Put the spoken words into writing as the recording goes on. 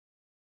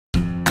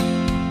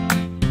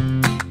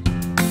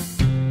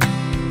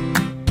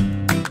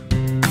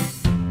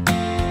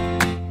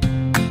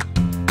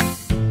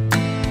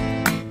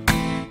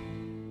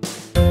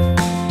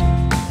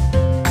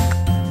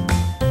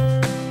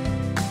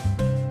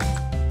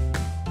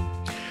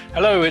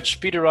Hello, it's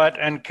Peter Wright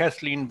and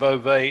Kathleen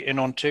Beauvais in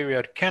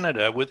Ontario,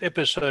 Canada, with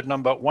episode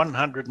number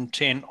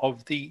 110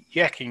 of the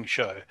Yakking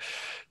Show.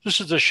 This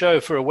is the show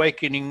for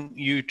awakening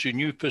you to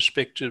new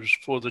perspectives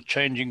for the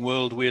changing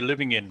world we're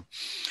living in.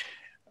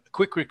 A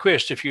quick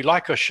request, if you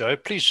like our show,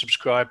 please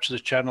subscribe to the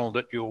channel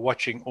that you're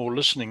watching or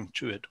listening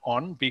to it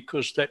on,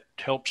 because that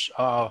helps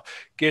our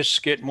guests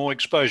get more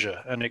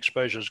exposure, and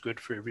exposure is good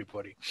for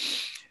everybody.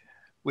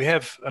 We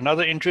have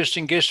another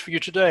interesting guest for you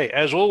today,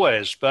 as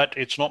always, but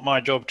it's not my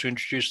job to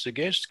introduce the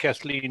guest.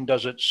 Kathleen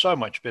does it so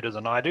much better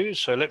than I do.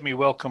 So let me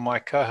welcome my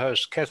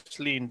co-host,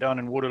 Kathleen, down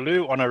in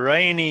Waterloo on a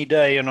rainy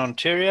day in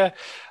Ontario.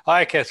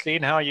 Hi,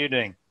 Kathleen. How are you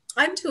doing?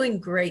 I'm doing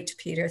great,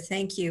 Peter.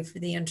 Thank you for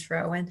the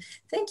intro. And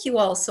thank you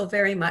all so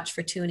very much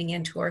for tuning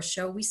into our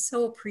show. We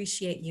so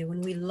appreciate you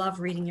and we love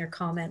reading your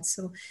comments.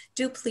 So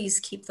do please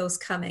keep those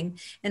coming.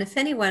 And if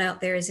anyone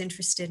out there is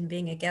interested in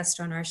being a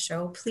guest on our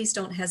show, please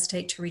don't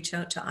hesitate to reach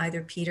out to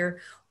either Peter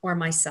or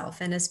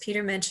myself. And as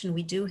Peter mentioned,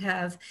 we do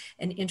have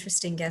an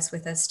interesting guest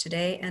with us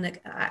today,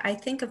 and I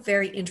think a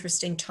very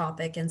interesting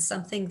topic and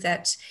something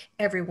that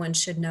everyone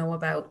should know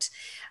about.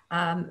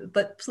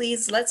 But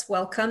please, let's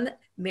welcome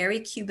Mary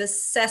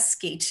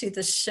Kubisewsky to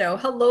the show.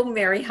 Hello,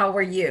 Mary. How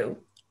are you?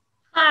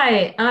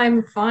 Hi,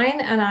 I'm fine,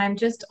 and I'm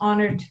just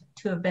honored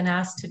to have been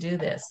asked to do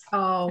this.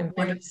 Oh, I'm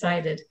very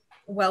excited.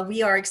 Well,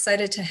 we are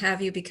excited to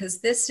have you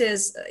because this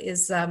is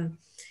it's an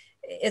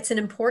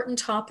important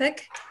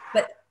topic,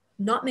 but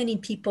not many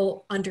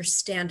people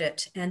understand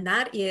it, and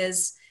that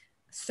is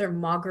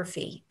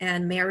thermography.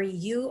 And Mary,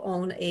 you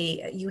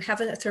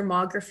have a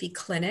thermography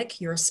clinic.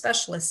 You're a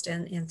specialist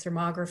in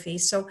thermography.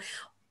 So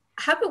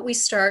how about we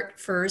start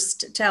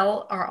first,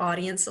 tell our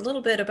audience a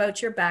little bit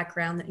about your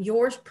background,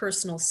 your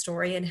personal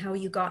story, and how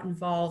you got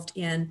involved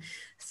in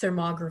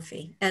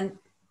thermography, and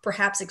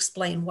perhaps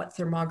explain what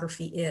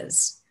thermography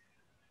is.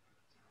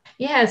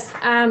 Yes,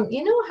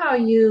 you know how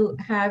you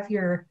have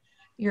your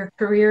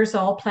careers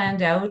all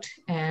planned out,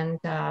 and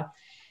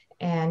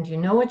you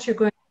know what you're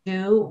going to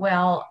do.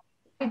 Well,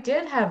 I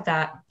did have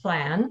that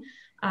plan.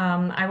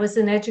 I was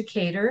an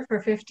educator for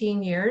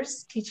 15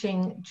 years,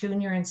 teaching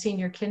junior and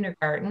senior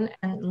kindergarten,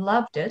 and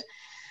loved it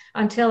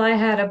until I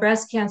had a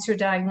breast cancer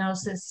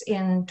diagnosis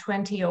in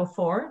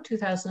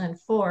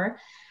 2004.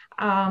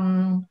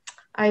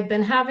 I'd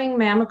been having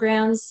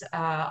mammograms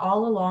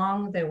all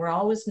along. They were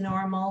always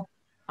normal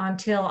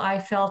until I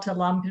felt a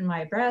lump in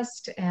my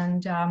breast.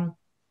 And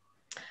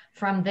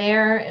from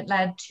there, it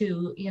led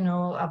to,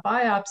 a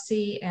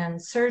biopsy and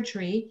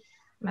surgery,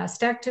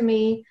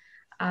 mastectomy,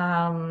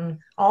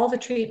 all the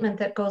treatment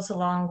that goes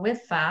along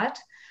with that.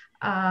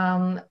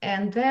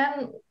 And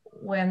then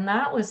when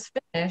that was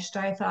finished,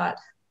 I thought,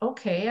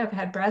 okay, I've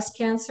had breast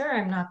cancer.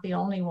 I'm not the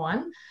only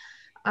one,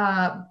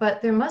 but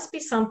there must be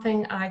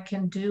something I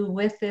can do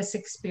with this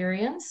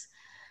experience.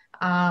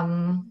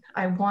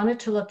 I wanted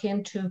to look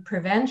into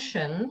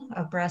prevention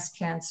of breast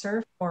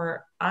cancer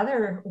for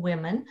other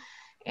women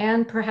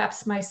and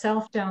perhaps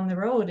myself down the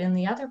road in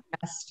the other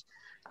breast.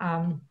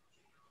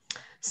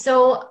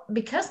 So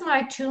because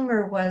my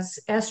tumor was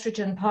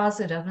estrogen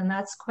positive, and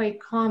that's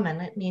quite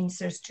common, it means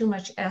there's too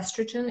much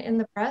estrogen in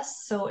the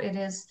breast, so it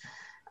is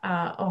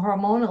a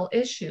hormonal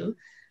issue.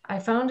 I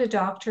found a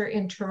doctor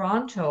in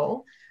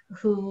Toronto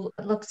who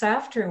looks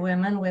after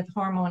women with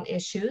hormone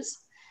issues,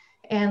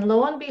 and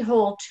lo and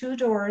behold, 2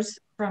 doors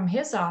from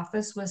his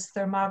office was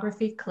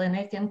Thermography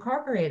Clinic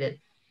Incorporated.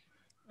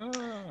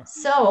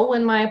 So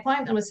when my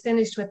appointment was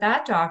finished with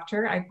that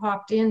doctor, I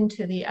popped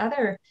into the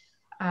other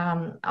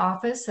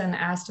office and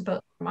asked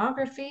about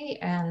thermography,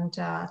 and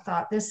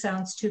thought this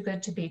sounds too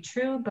good to be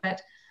true, but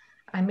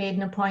I made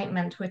an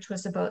appointment, which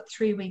was about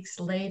 3 weeks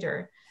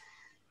later.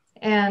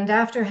 And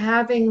after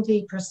having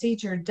the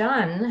procedure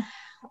done,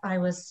 I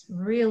was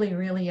really,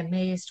 really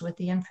amazed with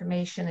the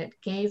information it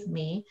gave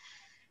me.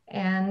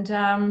 And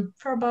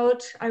for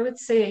about, I would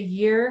say, a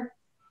year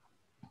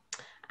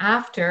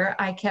after,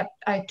 I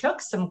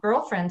took some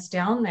girlfriends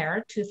down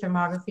there to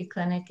Thermography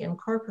Clinic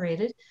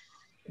Incorporated.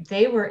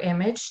 They were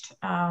imaged,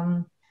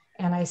 and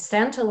I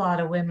sent a lot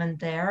of women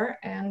there.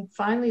 And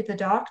finally, the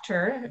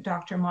doctor,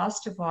 Dr.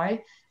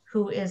 Mostovoy,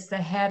 who is the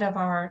head of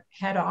our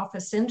head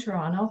office in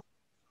Toronto,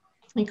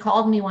 he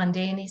called me one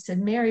day and he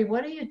said, "Mary,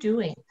 what are you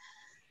doing?"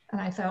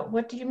 And I thought,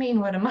 "What do you mean,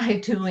 what am I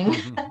doing?"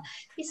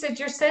 He said,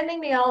 "You're sending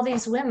me all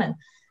these women.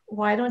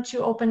 Why don't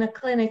you open a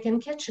clinic in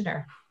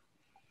Kitchener?"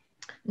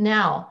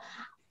 Now,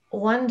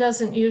 one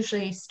doesn't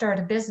usually start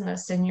a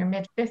business in your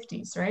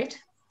mid-50s, right?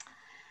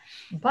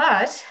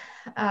 But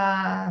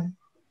I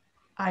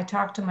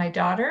talked to my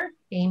daughter,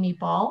 Amy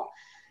Ball.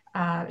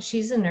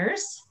 She's a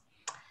nurse.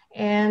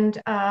 And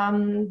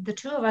the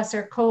 2 of us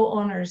are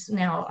co-owners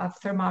now of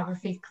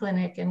Thermography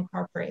Clinic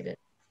Incorporated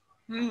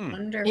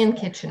in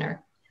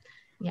Kitchener.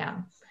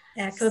 Yeah.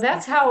 Excellent. So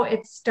that's how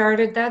it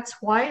started.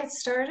 That's why it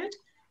started.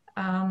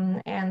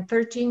 And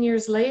 13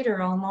 years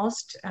later,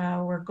 almost,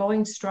 we're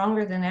going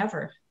stronger than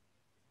ever.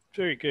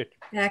 Very good.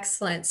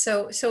 Excellent.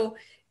 So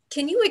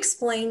can you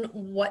explain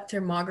what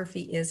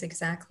thermography is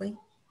exactly?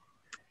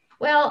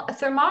 Well,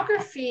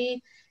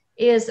 thermography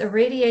is a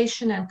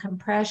radiation and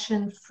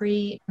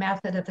compression-free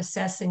method of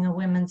assessing a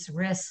woman's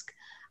risk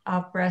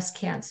of breast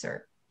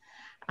cancer.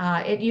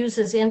 It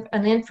uses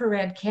an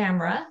infrared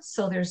camera,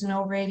 so there's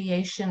no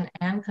radiation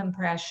and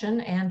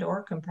compression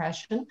or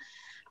compression,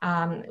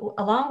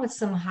 along with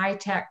some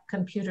high-tech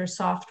computer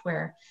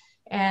software.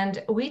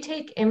 And we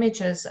take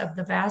images of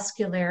the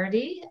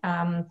vascularity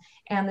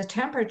and the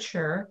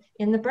temperature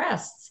in the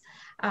breasts.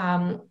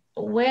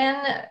 When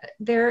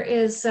there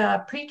is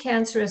a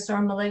precancerous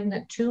or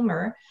malignant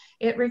tumor,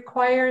 it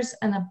requires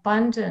an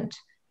abundant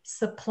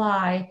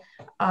supply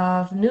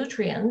of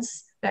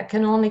nutrients that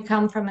can only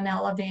come from an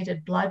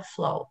elevated blood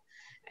flow.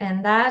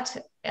 And that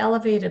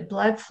elevated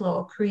blood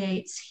flow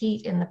creates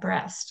heat in the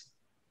breast.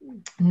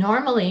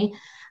 Normally,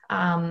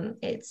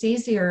 it's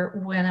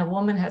easier when a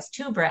woman has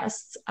two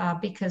breasts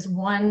because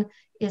one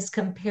is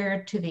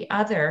compared to the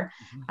other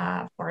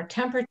for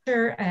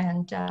temperature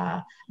and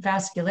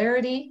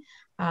vascularity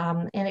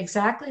in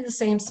exactly the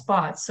same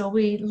spot. So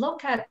we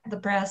look at the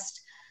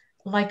breast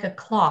like a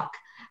clock.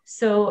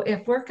 So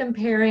if we're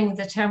comparing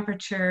the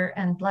temperature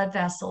and blood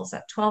vessels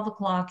at 12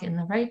 o'clock in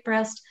the right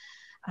breast,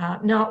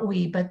 not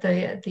we, but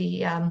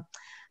the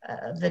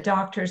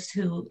doctors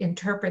who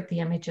interpret the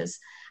images,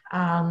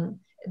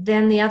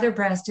 then the other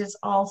breast is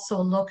also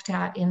looked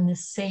at in the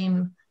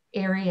same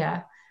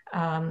area.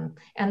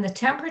 And the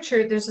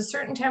temperature, there's a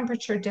certain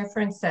temperature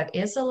difference that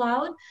is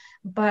allowed,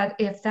 but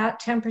if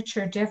that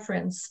temperature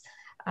difference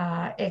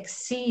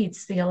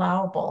exceeds the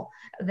allowable,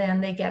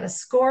 then they get a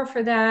score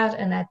for that.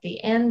 And at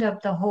the end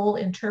of the whole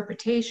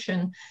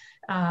interpretation,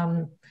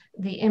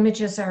 the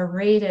images are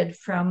rated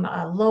from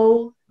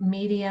low,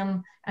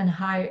 medium, and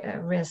high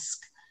risk.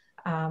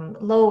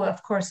 Low,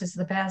 of course, is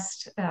the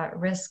best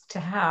risk to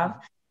have.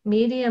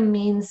 Medium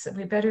means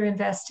we better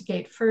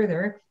investigate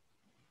further.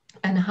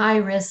 And high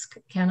risk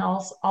can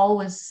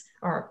always,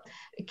 or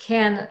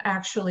can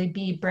actually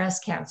be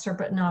breast cancer,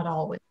 but not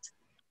always.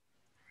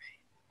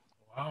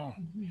 Wow.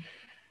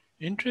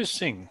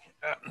 Interesting.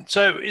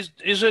 So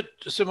is it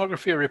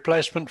thermography a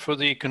replacement for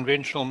the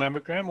conventional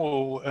mammogram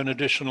or an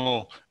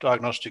additional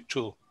diagnostic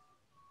tool?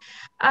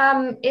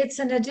 It's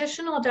an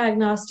additional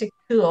diagnostic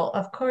tool.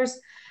 Of course,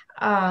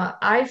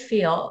 I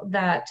feel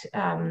that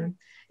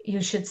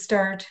you should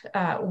start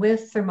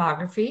with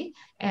thermography,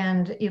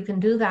 and you can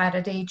do that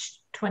at age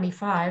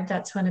 25.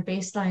 That's when a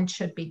baseline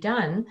should be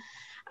done.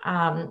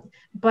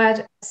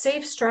 But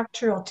safe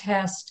structural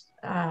test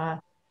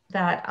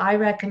that I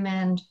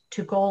recommend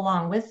to go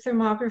along with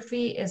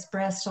thermography is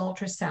breast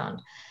ultrasound.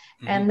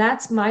 Mm-hmm. And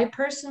that's my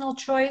personal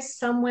choice.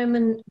 Some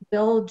women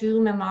will do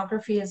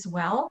mammography as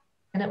well,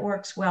 and it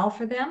works well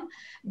for them.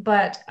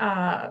 But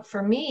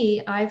for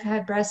me, I've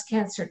had breast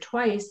cancer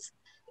twice,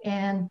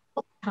 and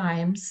both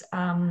times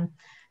the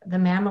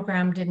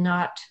mammogram did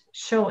not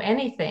show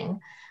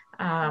anything.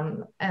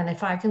 And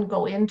if I can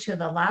go into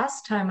the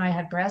last time I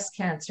had breast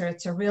cancer,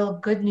 it's a real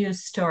good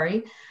news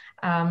story.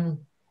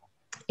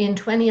 In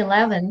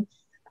 2011,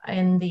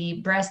 in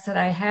the breast that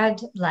I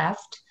had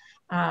left,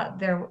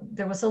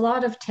 there was a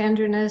lot of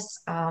tenderness.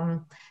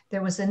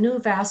 There was a new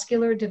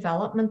vascular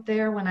development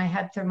there when I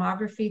had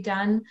thermography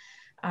done,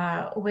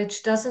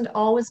 which doesn't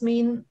always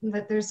mean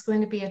that there's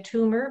going to be a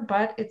tumor,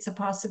 but it's a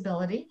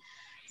possibility.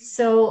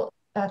 So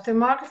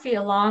thermography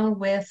along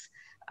with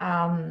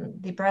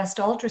the breast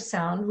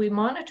ultrasound, we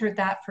monitored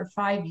that for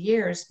 5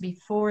 years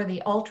before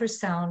the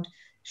ultrasound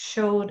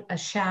showed a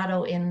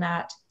shadow in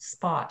that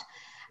spot.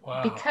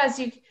 Wow. Because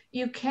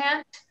you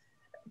can't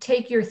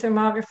take your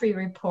thermography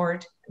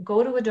report,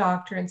 go to a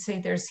doctor and say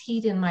there's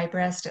heat in my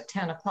breast at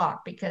 10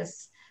 o'clock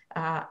because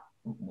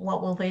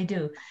what will they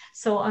do?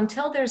 So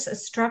until there's a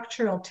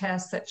structural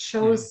test that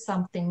shows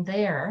something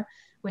there,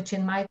 which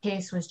in my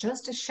case was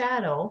just a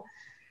shadow,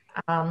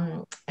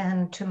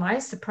 and to my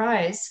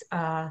surprise,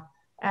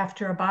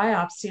 after a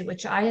biopsy,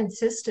 which I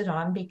insisted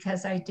on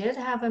because I did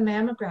have a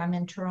mammogram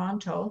in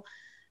Toronto,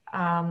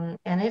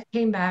 and it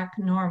came back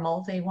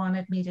normal. They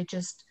wanted me to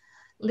just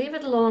leave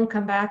it alone,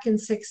 come back in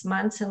 6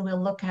 months, and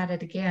we'll look at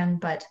it again.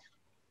 But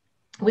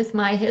with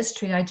my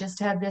history, I just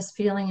had this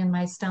feeling in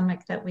my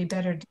stomach that we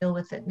better deal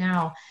with it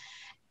now.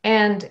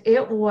 And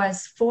it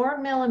was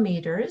 4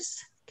 millimeters,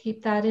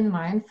 keep that in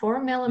mind,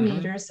 4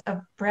 millimeters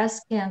of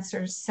breast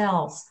cancer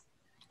cells.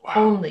 Wow.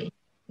 Only,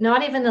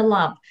 not even a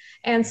lump.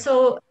 And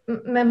so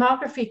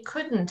mammography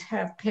couldn't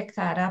have picked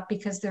that up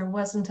because there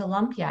wasn't a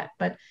lump yet.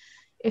 But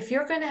if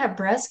you're going to have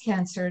breast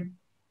cancer,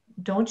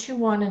 don't you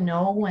want to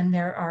know when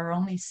there are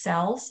only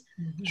cells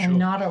and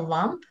not a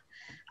lump?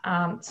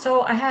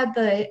 So I had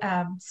the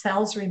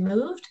cells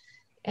removed,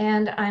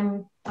 and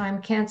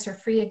I'm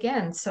cancer-free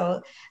again.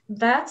 So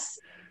that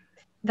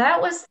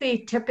was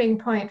the tipping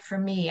point for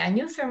me. I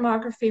knew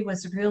thermography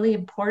was really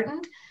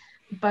important,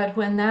 but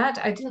when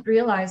I didn't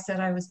realize that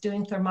I was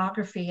doing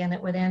thermography and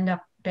it would end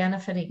up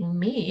benefiting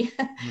me.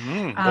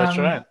 That's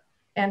right.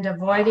 And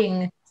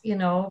avoiding,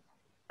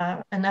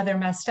 another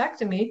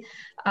mastectomy.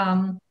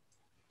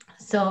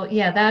 So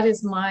yeah, that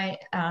is my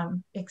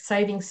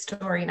exciting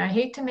story. And I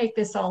hate to make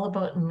this all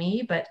about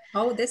me, but...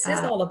 Oh, this is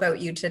all about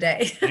you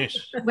today. Yes.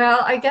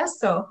 Well, I guess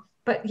so.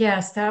 but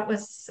yes, that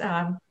was,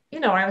 you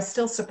know, I was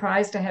still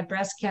surprised I had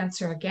breast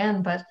cancer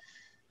again, but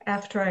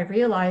after I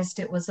realized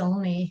it was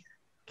only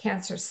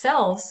cancer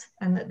cells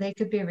and that they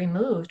could be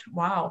removed,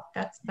 wow,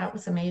 that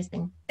was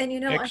amazing. And you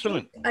know,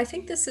 Excellent. I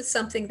think this is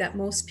something that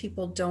most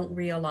people don't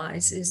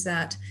realize is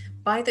that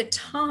by the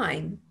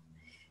time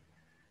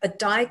a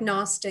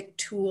diagnostic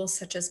tool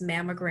such as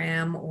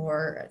mammogram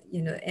or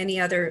any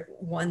other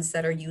ones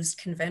that are used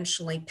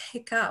conventionally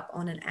pick up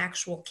on an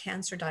actual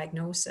cancer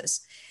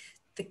diagnosis,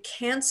 the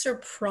cancer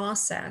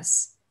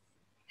process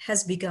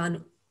has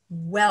begun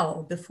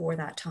well before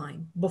that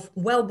time,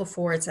 well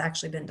before it's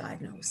actually been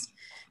diagnosed.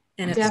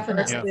 And it starts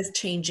Definitely. with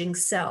changing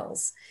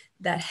cells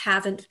that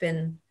haven't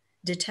been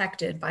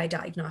detected by a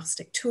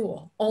diagnostic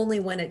tool. Only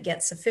when it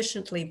gets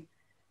sufficiently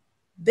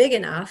big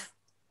enough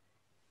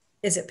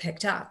is it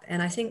picked up.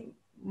 And I think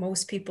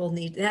most people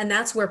need, and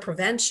that's where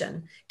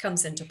prevention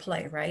comes into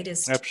play, right?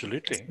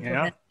 Absolutely.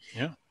 Yeah.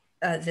 Yeah.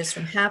 This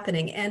from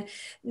happening. And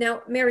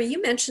now, Mary,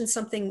 you mentioned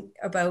something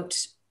about,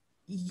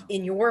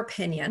 in your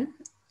opinion,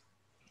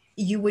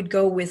 you would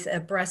go with a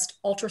breast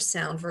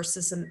ultrasound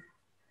versus a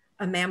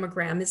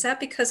mammogram. Is that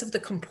because of the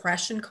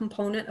compression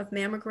component of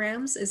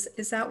mammograms?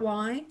 Is that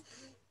why?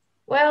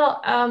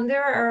 Well,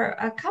 there are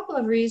a couple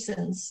of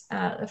reasons.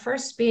 The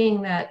first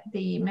being that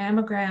the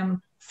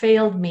mammogram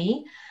failed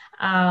me.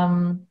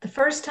 The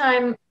first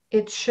time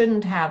it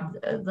shouldn't have.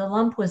 The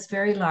lump was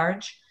very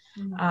large,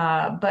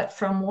 but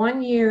from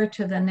 1 year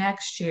to the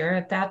next year,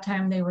 at that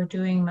time they were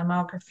doing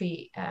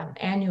mammography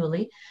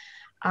annually,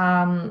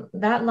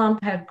 that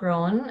lump had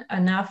grown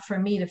enough for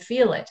me to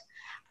feel it.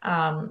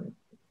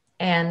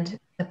 And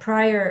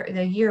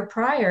the year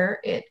prior,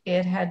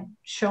 it had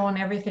shown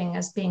everything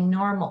as being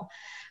normal.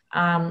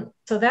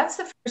 So that's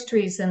the first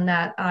reason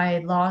that I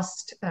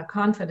lost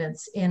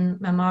confidence in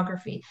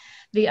mammography.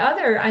 The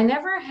other, I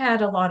never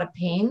had a lot of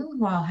pain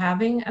while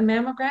having a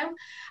mammogram,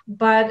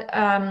 but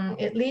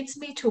it leads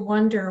me to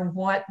wonder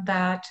what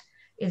that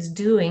is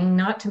doing,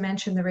 not to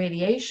mention the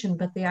radiation,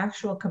 but the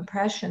actual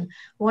compression.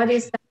 What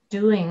is that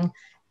doing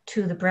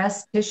to the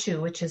breast tissue,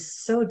 which is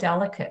so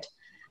delicate?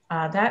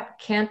 That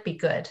can't be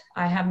good.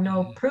 I have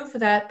no proof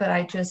of that, but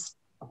I just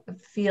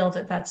feel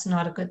that that's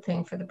not a good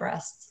thing for the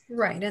breasts.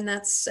 Right. And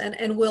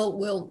and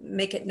we'll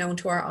make it known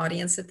to our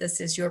audience that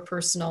this is your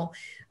personal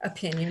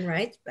opinion,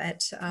 right?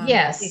 But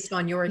Yes. based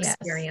on your Yes.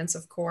 experience,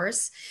 of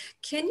course.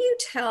 Can you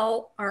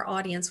tell our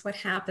audience what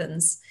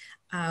happens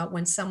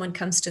when someone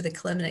comes to the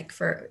clinic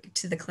for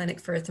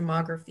a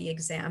thermography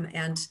exam?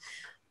 And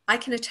I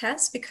can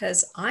attest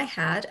because I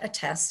had a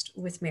test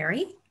with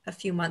Mary a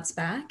few months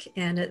back,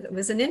 and it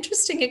was an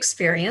interesting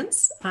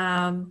experience.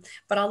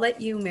 But I'll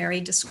let you,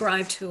 Mary,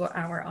 describe to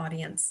our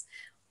audience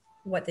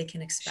what they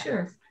can expect.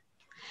 Sure.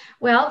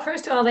 Well,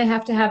 first of all, they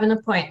have to have an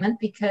appointment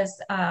because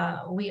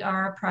we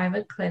are a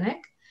private clinic.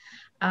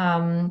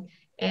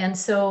 And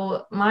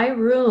so my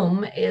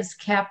room is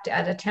kept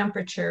at a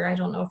temperature, I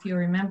don't know if you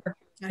remember,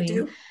 I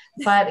do.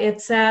 but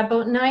it's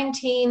about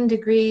 19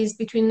 degrees,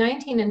 between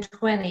 19 and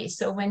 20.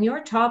 So when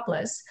you're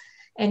topless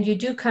and you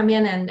do come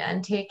in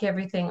and take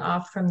everything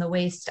off from the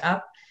waist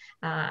up,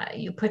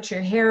 you put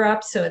your hair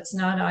up so it's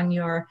not on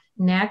your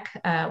neck,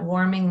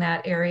 warming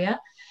that area.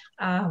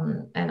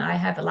 And I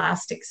have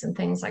elastics and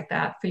things like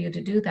that for you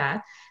to do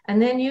that. And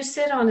then you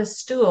sit on a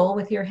stool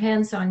with your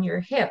hands on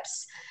your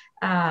hips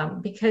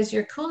because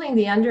you're cooling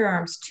the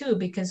underarms too,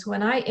 because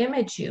when I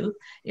image you,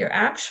 you're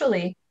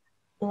actually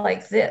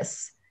like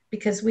this,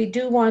 because we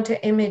do want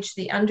to image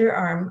the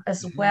underarm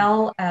as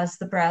well as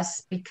the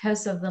breast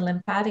because of the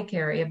lymphatic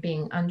area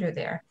being under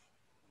there.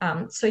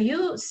 So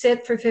you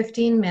sit for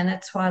 15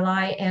 minutes while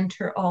I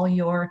enter all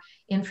your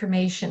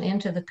information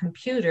into the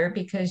computer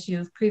because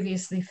you've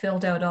previously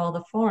filled out all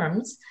the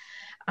forms.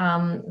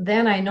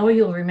 Then I know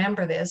you'll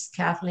remember this,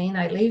 Kathleen.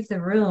 I leave the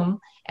room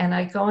and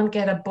I go and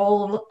get a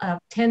bowl of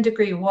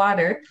 10-degree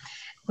water,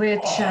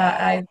 which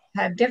I've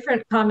had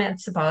different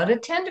comments about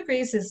it. 10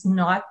 degrees is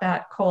not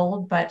that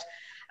cold, but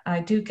I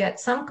do get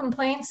some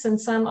complaints and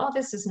some, oh,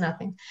 this is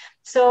nothing.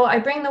 So I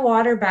bring the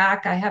water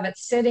back. I have it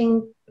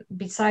sitting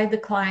beside the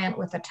client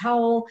with a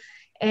towel,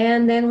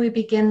 and then we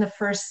begin the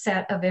first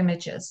set of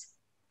images.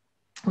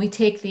 We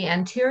take the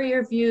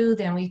anterior view,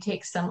 then we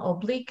take some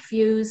oblique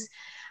views,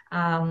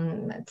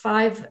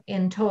 5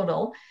 in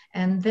total.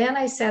 And then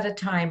I set a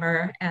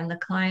timer and the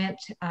client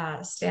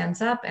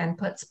stands up and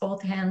puts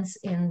both hands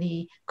in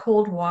the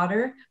cold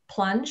water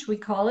plunge, we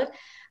call it,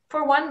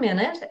 for 1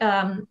 minute.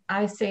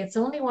 I say it's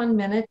only 1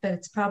 minute, but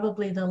it's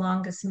probably the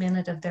longest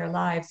minute of their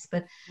lives.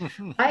 But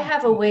I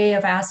have a way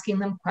of asking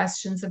them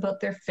questions about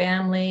their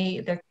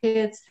family, their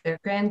kids, their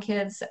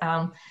grandkids,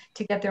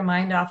 to get their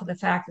mind off of the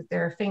fact that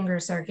their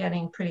fingers are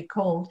getting pretty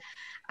cold.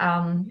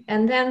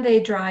 And then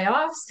they dry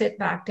off, sit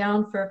back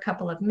down for a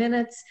couple of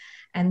minutes,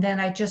 and then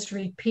I just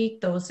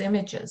repeat those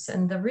images.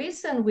 And the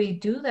reason we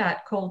do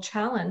that cold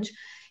challenge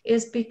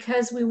is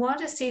because we want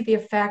to see the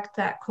effect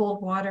that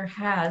cold water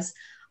has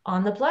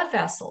on the blood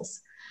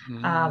vessels.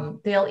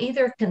 They'll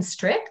either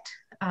constrict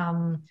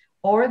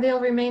or they'll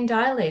remain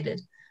dilated.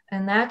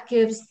 And that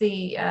gives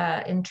the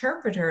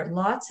interpreter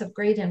lots of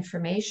great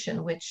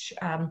information, which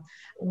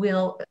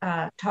we'll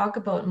talk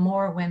about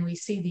more when we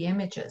see the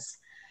images.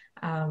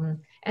 And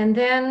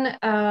then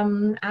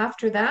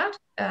after that,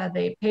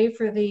 they pay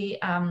for the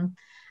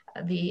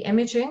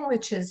imaging,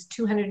 which is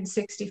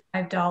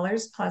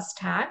 $265 plus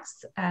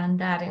tax, and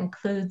that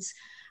includes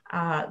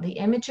the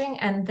imaging.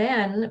 And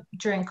then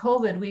during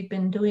COVID, we've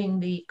been doing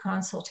the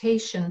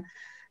consultation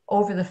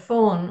over the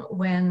phone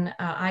when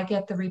I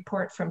get the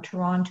report from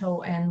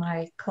Toronto and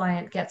my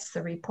client gets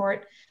the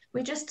report.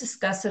 We just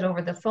discuss it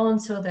over the phone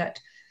so that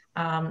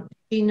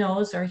she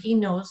knows or he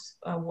knows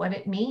what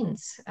it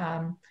means.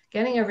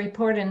 Getting a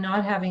report and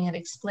not having it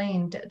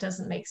explained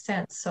doesn't make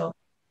sense. So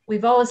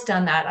we've always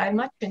done that. I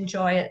much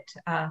enjoy it.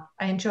 I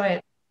enjoy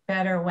it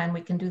better when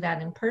we can do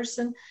that in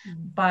person,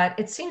 but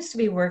it seems to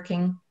be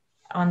working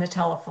on the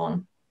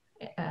telephone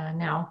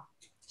now.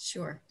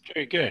 Sure.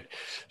 Very good.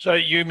 So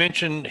you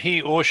mentioned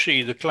he or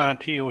she, the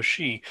client, he or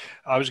she.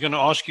 I was going to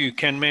ask you,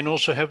 can men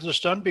also have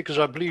this done? Because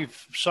I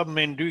believe some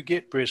men do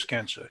get breast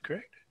cancer,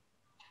 correct?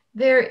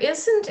 There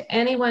isn't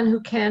anyone who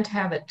can't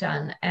have it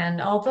done. And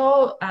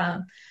although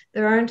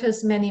there aren't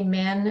as many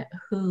men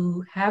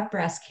who have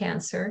breast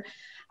cancer,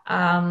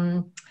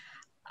 I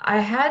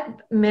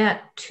had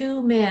met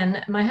two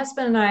men. My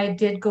husband and I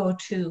did go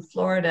to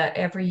Florida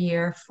every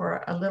year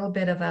for a little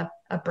bit of a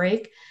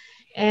break.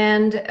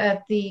 And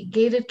at the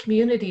gated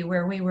community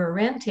where we were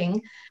renting,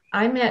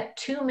 I met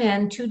two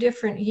men, 2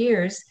 different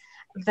years,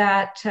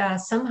 that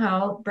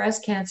somehow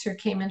breast cancer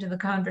came into the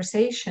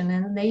conversation,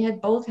 and they had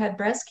both had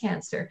breast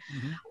cancer.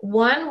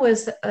 One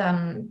was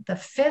the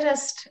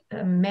fittest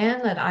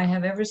man that I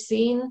have ever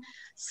seen,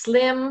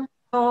 slim,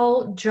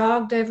 tall,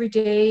 jogged every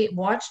day,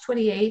 watched what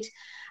he ate.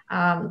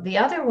 The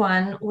other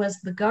one was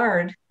the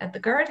guard at the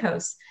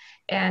guardhouse,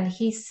 and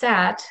he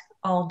sat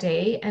all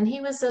day, and he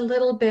was a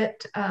little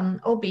bit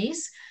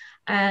obese,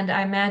 and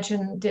I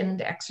imagine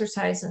didn't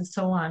exercise and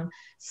so on.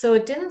 So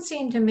it didn't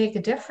seem to make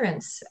a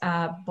difference.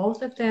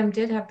 Both of them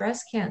did have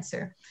breast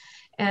cancer.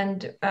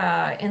 And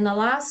in the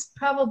last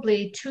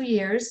probably 2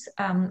 years,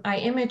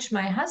 I imaged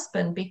my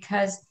husband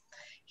because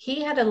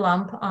he had a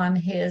lump on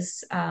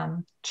his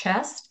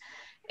chest.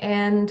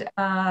 And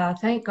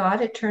thank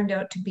God it turned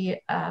out to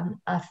be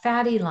a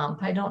fatty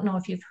lump. I don't know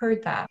if you've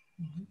heard that.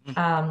 Like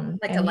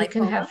and a you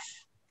can lipoma? have,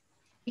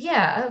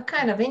 yeah,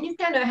 kind of. And you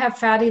can have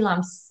fatty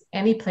lumps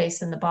any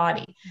place in the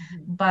body.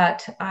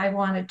 But I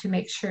wanted to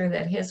make sure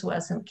that his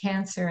wasn't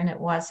cancer, and it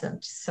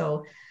wasn't.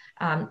 So,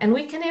 and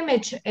we can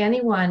image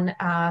anyone,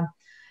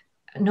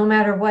 no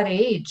matter what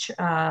age.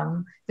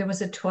 There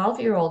was a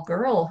 12-year-old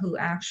girl who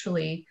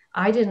actually,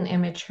 I didn't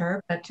image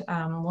her, but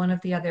one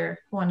of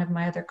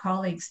my other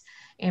colleagues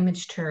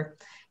imaged her,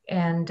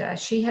 and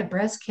she had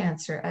breast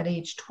cancer at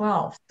age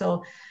 12.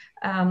 So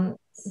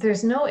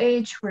there's no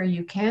age where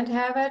you can't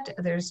have it.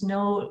 There's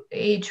no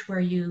age where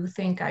you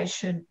think I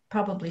should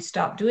probably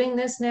stop doing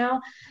this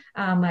now.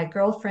 My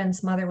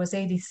girlfriend's mother was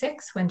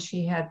 86 when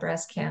she had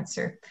breast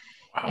cancer.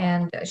 Wow.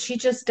 And she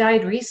just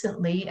died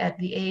recently at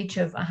the age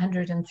of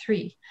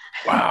 103.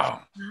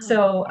 Wow.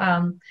 So,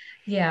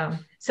 yeah.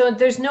 So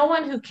there's no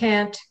one who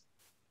can't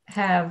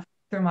have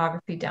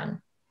thermography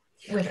done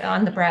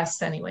on the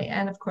breasts anyway.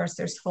 And of course,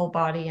 there's full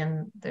body,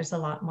 and there's a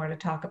lot more to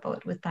talk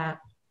about with that.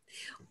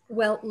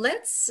 Well,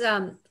 let's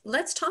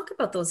talk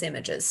about those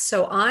images.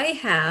 So I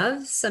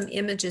have some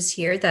images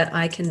here that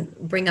I can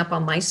bring up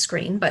on my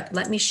screen, but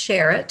let me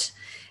share it.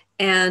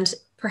 And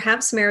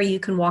perhaps, Mary, you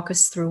can walk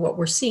us through what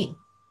we're seeing.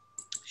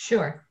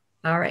 Sure.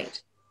 All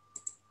right.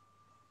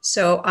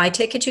 So I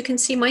take it you can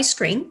see my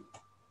screen?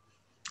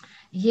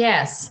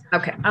 Yes.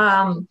 Okay.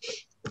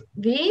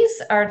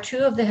 These are two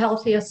of the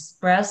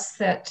healthiest breasts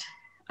that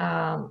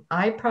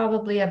I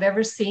probably have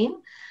ever seen.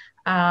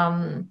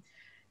 I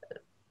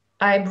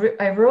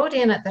wrote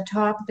in at the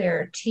top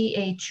there,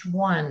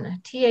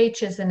 TH1.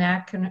 TH is an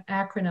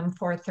acronym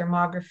for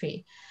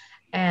thermography.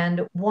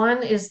 And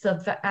 1 is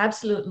the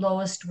absolute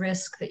lowest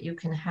risk that you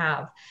can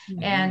have.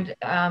 And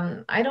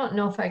I don't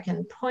know if I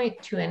can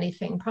point to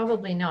anything,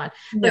 probably not.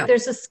 But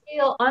there's a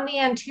scale on the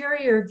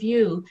anterior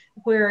view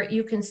where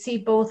you can see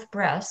both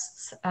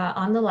breasts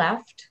on the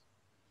left.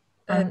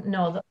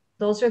 No,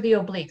 those are the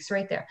obliques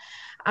right there.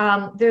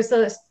 There's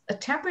a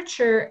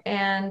temperature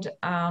and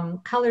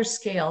color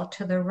scale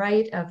to the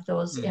right of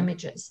those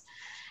images.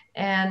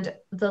 And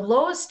the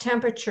lowest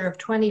temperature of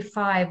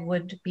 25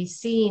 would be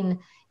seen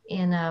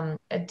in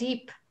a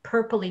deep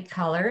purpley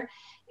color.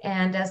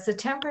 And as the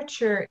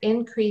temperature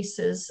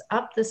increases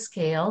up the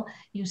scale,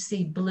 you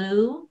see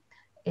blue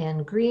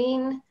and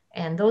green,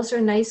 and those are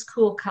nice,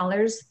 cool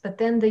colors. But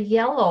then the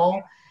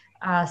yellow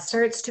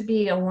starts to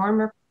be a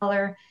warmer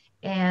color,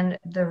 and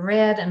the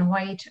red and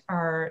white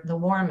are the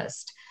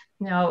warmest.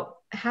 Now,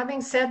 having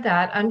said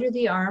that, under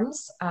the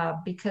arms,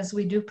 because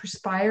we do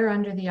perspire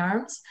under the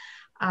arms,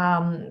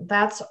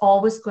 that's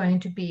always going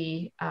to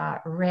be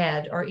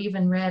red, or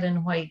even red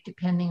and white,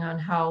 depending on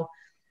how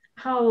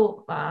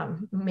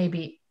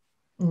maybe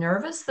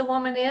nervous the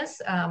woman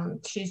is.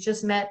 She's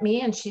just met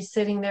me and she's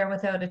sitting there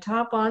without a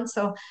top on.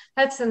 So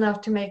that's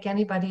enough to make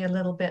anybody a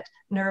little bit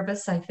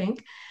nervous, I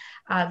think,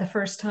 the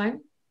first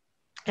time.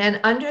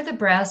 And under the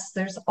breasts,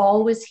 there's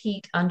always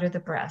heat under the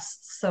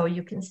breasts. So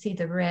you can see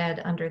the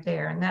red under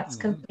there, and that's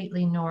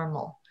completely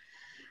normal.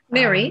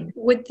 Mary,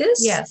 would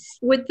yes.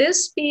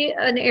 this be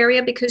an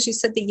area, because you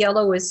said the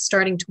yellow is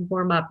starting to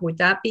warm up, would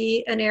that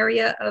be an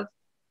area of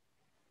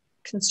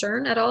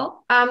concern at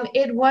all?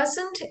 It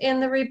wasn't in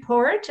the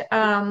report.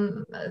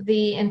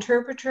 The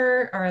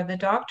interpreter or the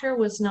doctor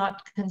was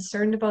not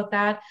concerned about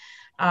that.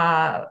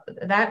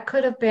 That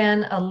could have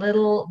been a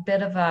little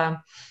bit of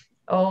a,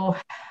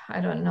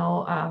 I don't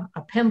know,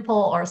 a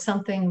pimple or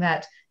something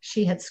that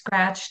she had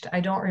scratched. I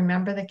don't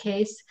remember the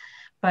case,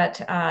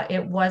 but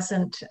it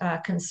wasn't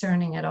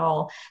concerning at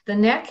all. The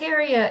neck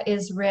area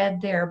is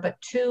red there, but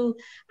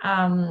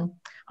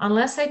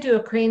unless I do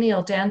a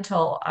cranial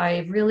dental,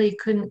 I really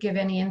couldn't give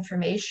any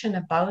information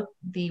about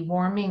the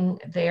warming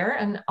there.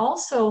 And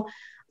also,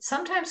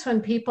 sometimes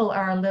when people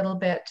are a little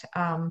bit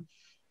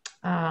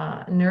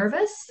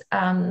nervous,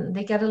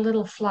 they get a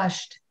little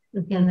flushed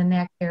in the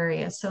neck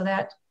area. So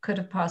that could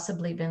have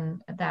possibly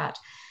been that.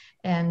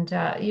 And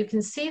you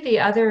can see the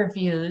other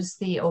views,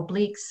 the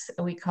obliques,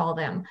 we call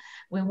them.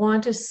 We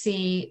want to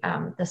see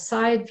the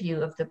side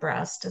view of the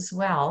breast as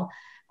well.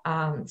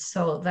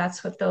 So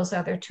that's what those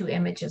other two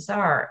images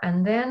are.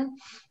 And then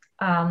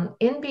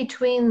in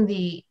between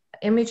the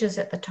images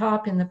at the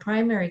top in the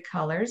primary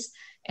colors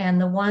and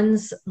the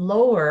ones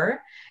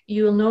lower,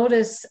 you'll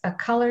notice a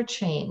color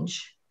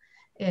change.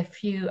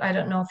 I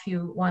don't know if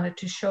you wanted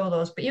to show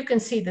those, but you can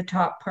see the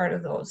top part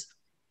of those.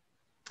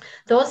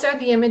 Those are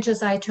the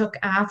images I took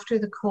after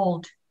the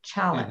cold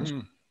challenge.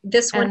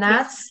 This one, and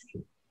that's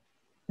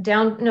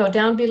down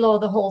below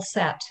the whole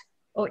set.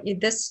 Oh,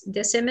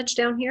 this image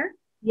down here?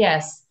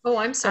 Yes. Oh,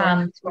 I'm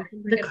sorry.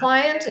 The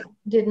client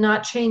did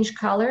not change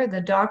color.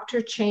 The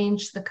doctor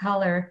changed the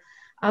color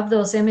of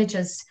those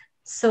images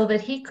so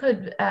that he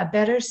could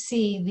better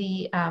see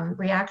the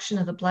reaction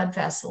of the blood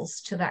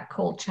vessels to that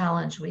cold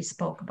challenge we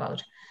spoke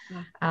about.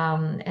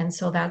 And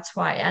so that's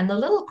why. And the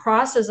little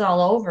crosses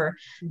all over,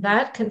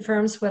 that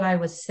confirms what I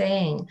was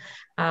saying.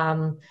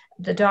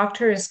 The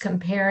doctor is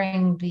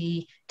comparing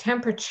the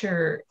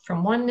temperature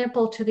from one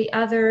nipple to the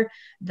other,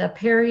 the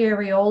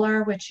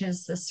periareolar, which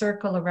is the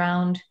circle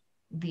around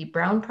the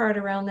brown part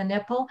around the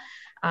nipple.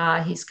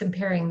 He's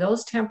comparing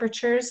those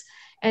temperatures.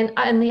 And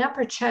in the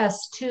upper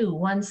chest too,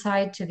 one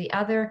side to the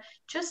other,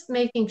 just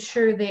making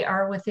sure they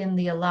are within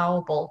the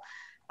allowable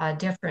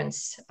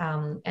difference.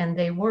 And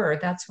they were.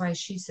 That's why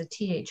she's a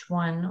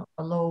TH1,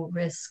 a low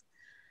risk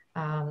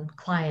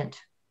client.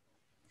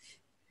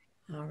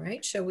 All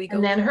right, shall we go?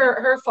 And then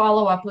her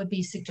follow-up would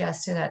be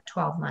suggested at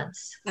 12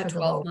 months. At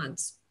 12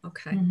 months,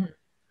 okay.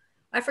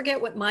 I forget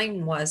what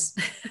mine was.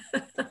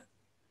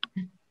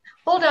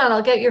 Hold on,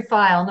 I'll get your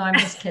file. No, I'm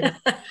just kidding.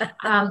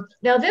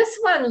 Now this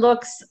one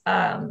looks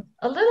a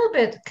little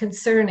bit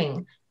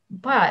concerning,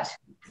 but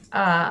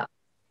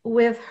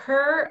with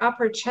her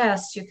upper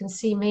chest, you can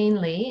see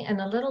mainly,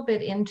 and a little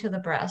bit into the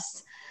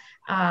breasts,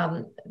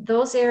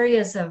 those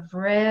areas of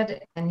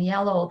red and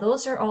yellow,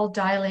 those are all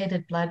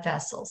dilated blood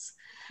vessels.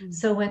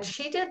 So when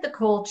she did the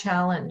cold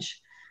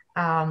challenge,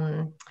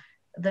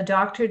 the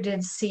doctor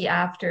did see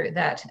after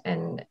that,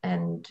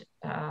 and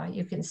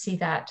you can see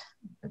that,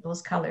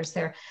 those colors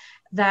there,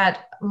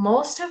 that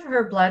most of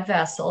her blood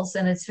vessels,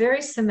 and it's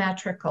very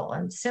symmetrical,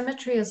 and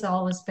symmetry is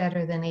always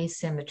better than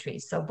asymmetry.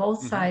 So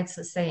both sides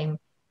the same,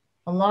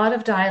 a lot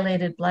of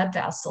dilated blood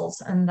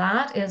vessels, and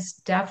that is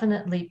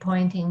definitely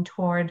pointing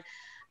toward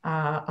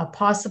a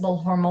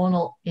possible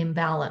hormonal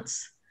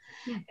imbalance.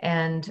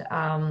 And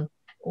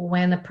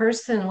when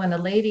a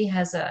lady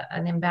has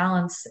an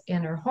imbalance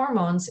in her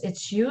hormones,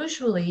 it's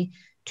usually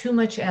too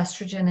much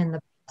estrogen in the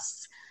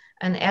breasts.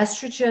 And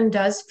estrogen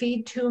does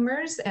feed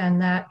tumors,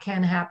 and that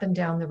can happen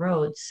down the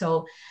road.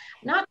 So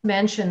not to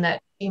mention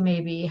that she may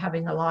be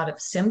having a lot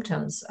of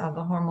symptoms of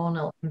a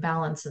hormonal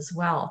imbalance as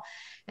well.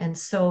 And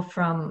so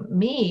from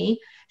me,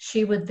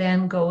 she would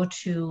then go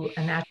to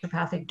a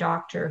naturopathic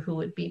doctor who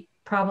would be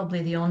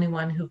probably the only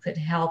one who could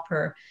help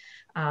her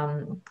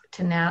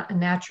to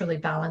naturally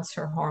balance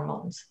her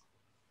hormones.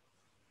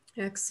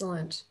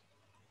 Excellent.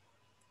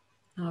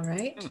 All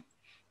right.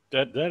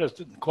 That is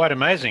quite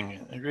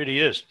amazing. It really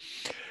is.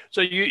 So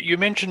you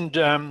mentioned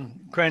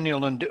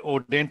cranial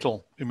or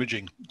dental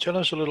imaging. Tell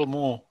us a little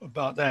more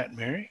about that,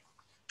 Mary.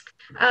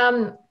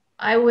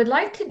 I would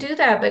like to do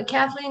that, but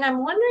Kathleen, I'm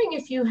wondering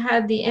if you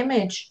had the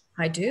image.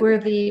 I do. Where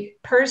the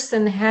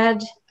person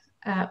had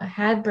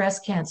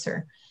breast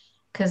cancer,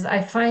 because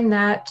I find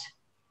that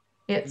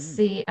it's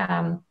the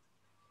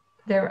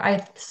there.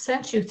 I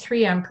sent you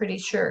 3, I'm pretty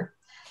sure,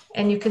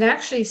 and you can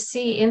actually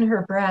see in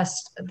her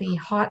breast the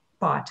hot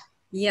spot.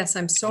 Yes,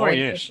 I'm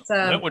sorry. Oh, yes,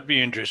 that would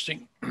be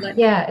interesting.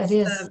 Yeah, it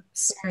is.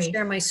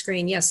 Share my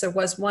screen. Yes, there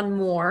was one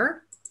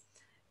more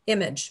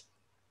image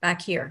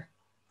back here.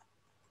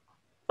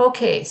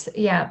 Okay, so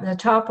yeah, the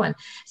top one.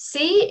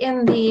 See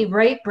in the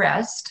right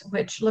breast,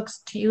 which looks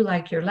to you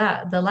like your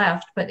the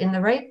left, but in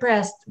the right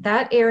breast,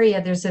 that area,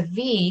 there's a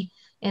V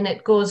and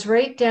it goes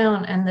right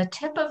down, and the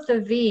tip of the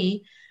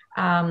V,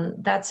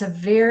 that's a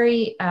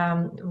very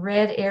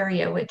red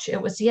area, which it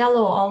was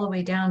yellow all the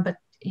way down, but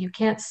you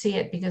can't see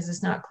it because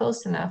it's not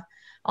close enough.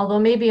 Although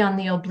maybe on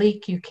the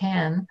oblique you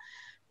can.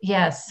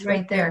 Yes,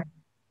 right there.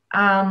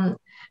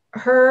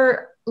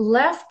 Her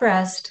left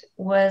breast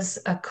was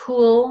a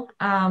cool,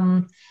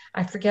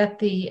 I forget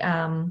the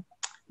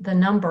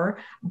number,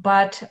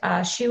 but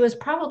she was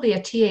probably a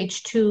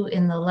Th2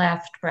 in the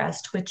left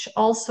breast, which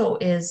also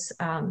is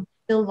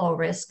still low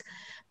risk.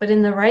 But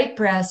in the right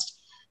breast,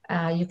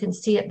 you can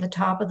see at the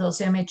top of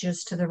those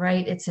images to the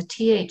right, it's a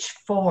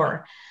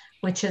Th4,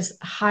 which is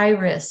high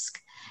risk.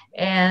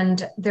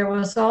 And there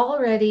was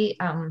already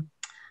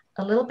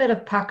a little bit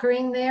of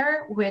puckering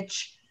there,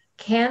 which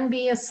can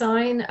be a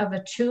sign of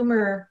a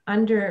tumor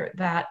under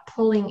that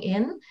pulling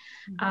in.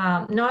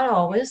 Not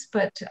always,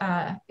 but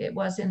it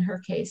was in her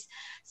case.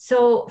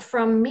 So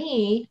from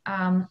me,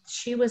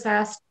 she was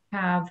asked to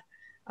have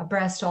a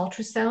breast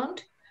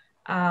ultrasound.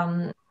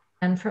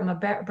 And from a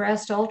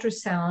breast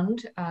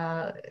ultrasound,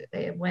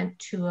 it went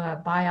to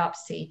a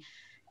biopsy,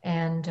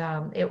 and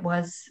it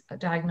was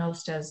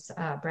diagnosed as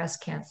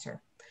breast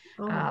cancer.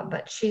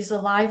 But she's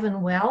alive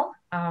and well.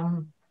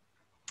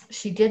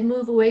 She did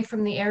move away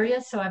from the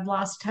area, so I've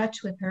lost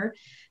touch with her.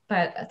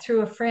 But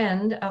through a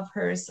friend of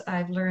hers,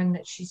 I've learned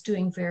that she's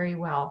doing very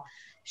well.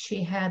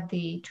 She had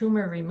the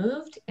tumor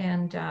removed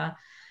and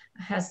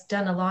has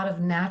done a lot of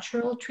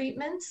natural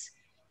treatments,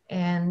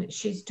 and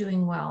she's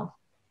doing well.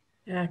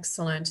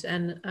 Excellent.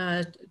 And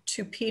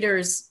to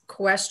Peter's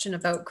question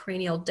about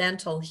cranial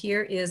dental,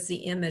 here is the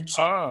image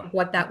of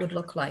what that would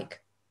look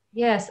like.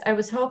 Yes, I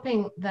was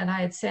hoping that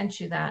I had sent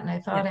you that, and I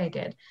thought I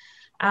did.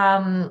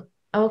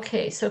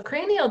 Okay, so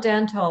cranial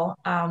dental,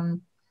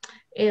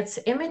 it's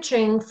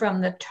imaging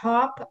from the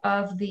top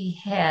of the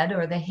head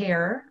or the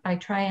hair. I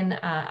try and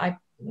I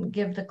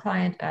give the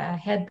client a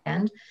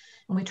headband,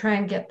 and we try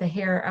and get the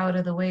hair out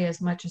of the way as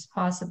much as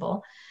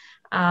possible.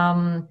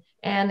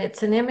 And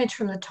it's an image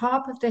from the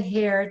top of the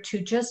hair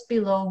to just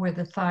below where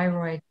the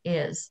thyroid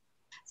is.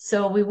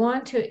 So we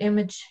want to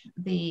image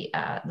the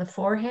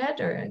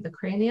forehead or the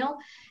cranial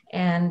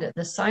and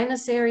the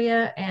sinus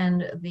area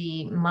and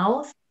the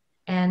mouth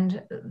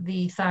and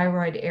the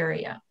thyroid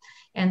area.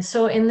 And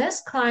so in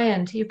this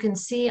client, you can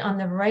see on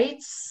the right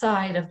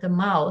side of the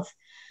mouth,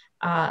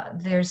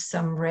 there's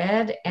some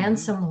red and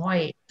some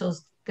white. So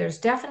there's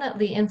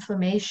definitely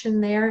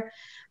inflammation there.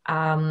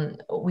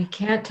 We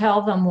can't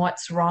tell them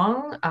what's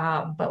wrong,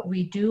 but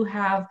we do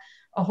have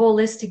a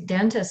holistic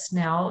dentist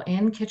now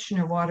in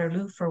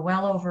Kitchener-Waterloo for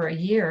well over a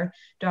year,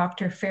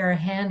 Dr.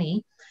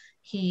 Farahani.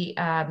 He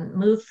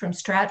moved from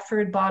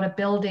Stratford, bought a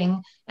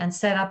building, and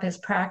set up his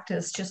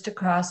practice just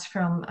across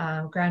from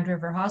Grand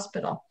River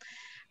Hospital.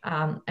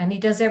 And he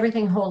does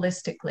everything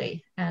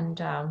holistically.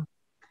 And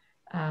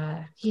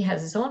he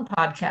has his own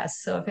podcast.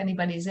 So if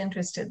anybody's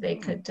interested, they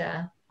could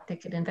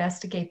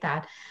investigate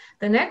that.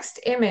 The next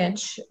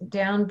image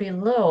down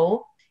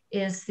below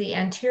is the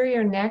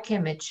anterior neck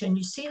image. And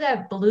you see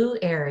that blue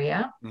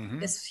area?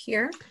 Is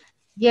here?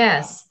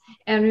 Yes.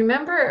 And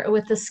remember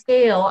with the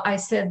scale, I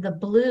said the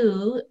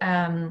blue,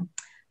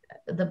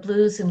 the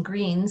blues and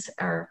greens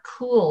are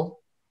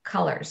cool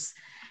colors.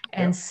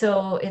 And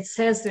so it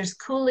says there's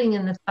cooling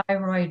in the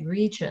thyroid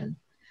region.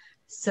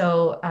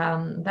 So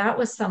that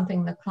was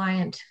something the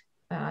client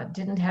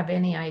didn't have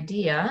any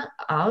idea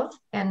of.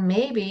 And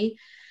maybe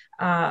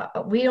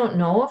we don't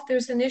know if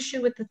there's an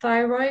issue with the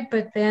thyroid,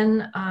 but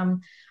then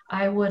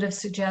I would have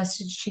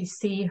suggested she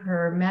see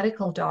her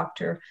medical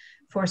doctor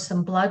for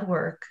some blood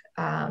work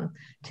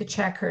to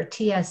check her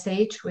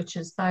TSH, which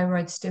is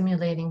thyroid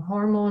stimulating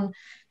hormone,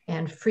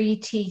 and free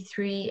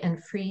T3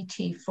 and free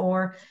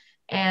T4,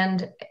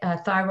 and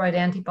thyroid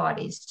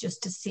antibodies,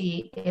 just to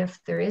see if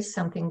there is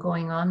something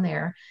going on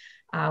there,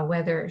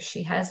 whether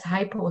she has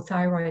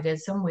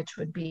hypothyroidism, which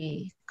would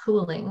be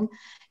cooling.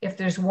 If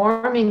there's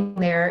warming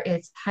there,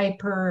 it's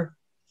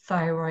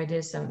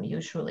hyperthyroidism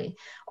usually,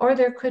 or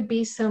there could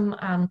be some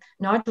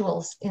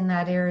nodules in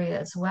that area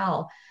as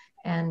well.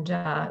 And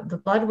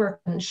the blood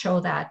work didn't show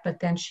that, but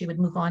then she would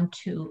move on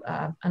to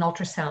an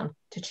ultrasound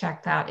to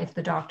check that if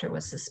the doctor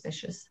was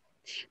suspicious.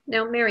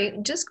 Now, Mary,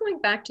 just going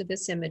back to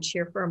this image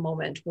here for a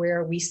moment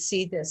where we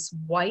see this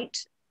white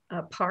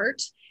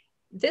part,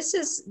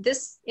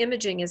 this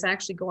imaging is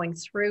actually going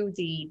through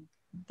the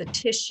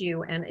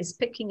tissue and is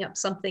picking up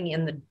something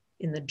in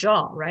the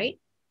jaw, right?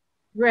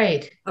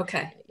 Right.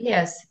 Okay.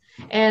 Yes.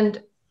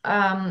 And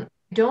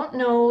don't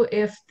know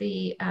if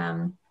the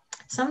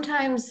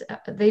sometimes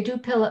they do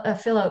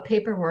fill out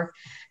paperwork.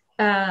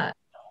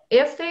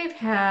 If they've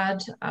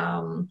had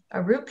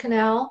a root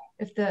canal,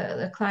 if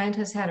the client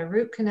has had a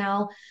root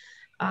canal,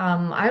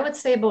 I would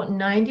say about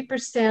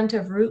 90%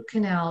 of root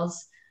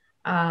canals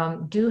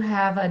do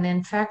have an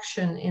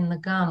infection in the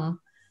gum,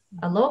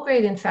 a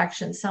low-grade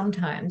infection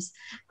sometimes,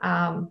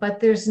 but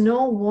there's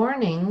no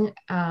warning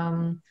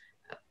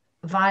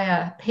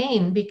via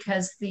pain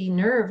because the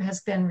nerve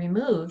has been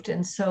removed.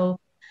 And so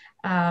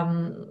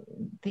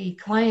the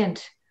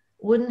client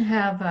wouldn't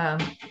have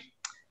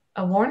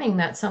a warning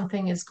that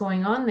something is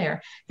going on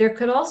there. There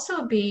could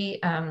also be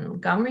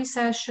gum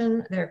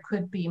recession. There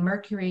could be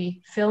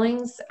mercury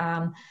fillings.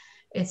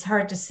 It's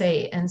hard to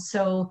say. And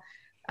so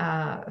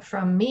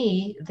from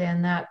me,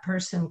 then that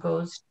person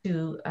goes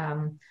to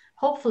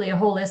hopefully a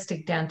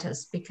holistic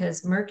dentist,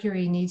 because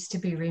mercury needs to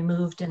be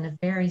removed in a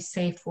very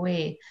safe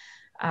way.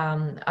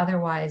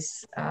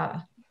 Otherwise,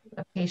 a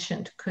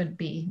patient could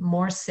be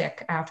more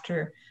sick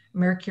after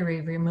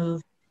mercury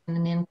removed in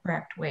an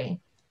incorrect way.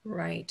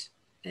 Right.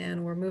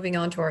 And we're moving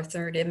on to our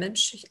third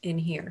image in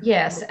here.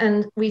 Yes,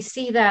 and we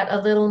see that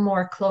a little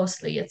more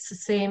closely. It's the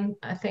same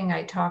thing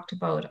I talked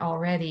about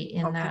already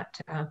in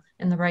that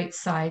in the right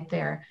side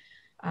there,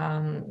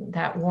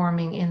 that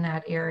warming in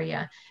that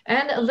area,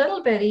 and a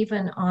little bit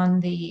even on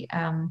the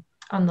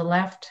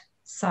left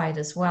side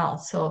as well.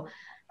 So,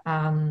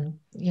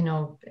 you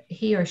know,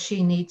 he or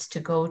she needs to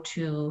go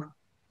to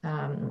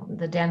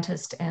the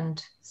dentist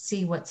and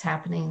see what's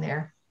happening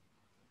there.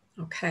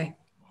 Okay.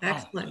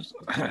 Excellent.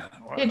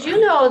 Did you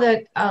know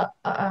that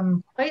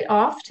quite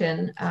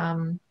often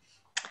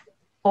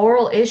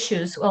oral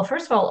issues, well,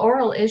 first of all,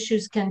 oral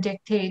issues can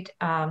dictate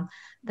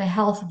the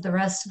health of the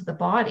rest of the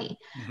body.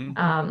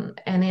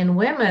 And in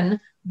women,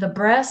 the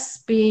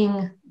breasts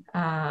being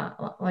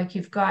like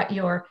you've got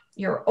your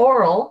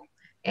oral,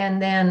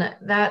 and then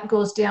that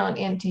goes down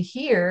into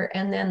here,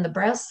 and then the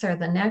breasts are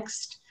the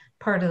next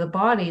part of the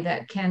body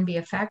that can be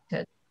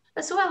affected,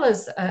 as well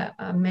as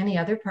many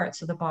other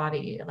parts of the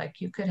body.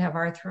 Like you could have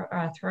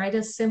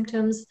arthritis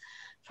symptoms,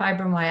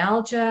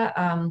 fibromyalgia.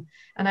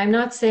 And I'm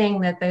not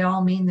saying that they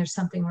all mean there's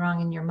something wrong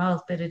in your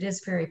mouth, but it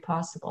is very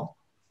possible.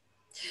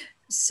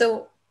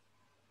 So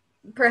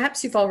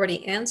perhaps you've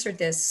already answered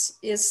this.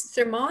 Is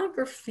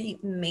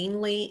thermography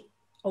mainly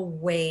a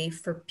way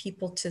for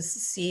people to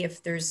see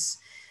if there's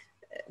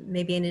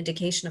maybe an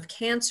indication of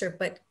cancer,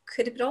 but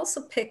could it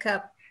also pick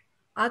up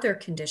other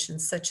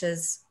conditions such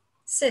as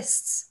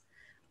cysts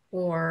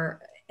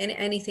or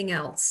anything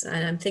else?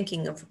 And I'm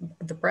thinking of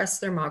the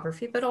breast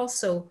thermography, but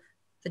also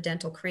the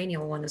dental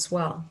cranial one as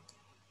well.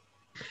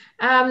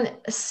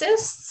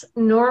 Cysts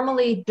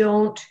normally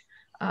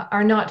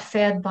are not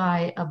fed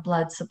by a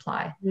blood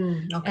supply.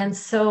 Okay. And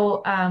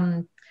so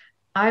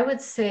I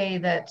would say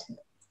that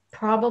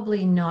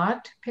probably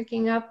not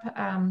picking up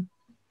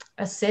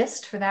a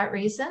cyst for that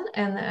reason.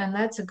 And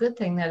that's a good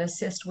thing, that a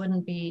cyst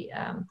wouldn't be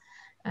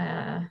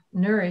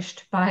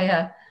nourished by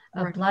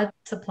a blood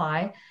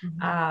supply.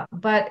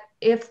 But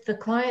if the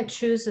client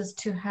chooses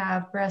to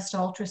have breast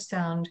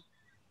ultrasound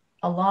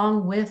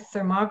along with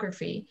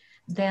thermography,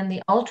 then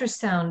the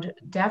ultrasound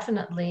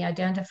definitely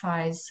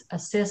identifies a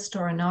cyst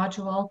or a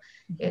nodule.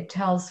 It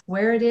tells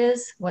where it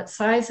is, what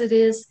size it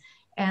is,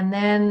 and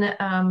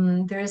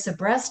then there is a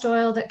breast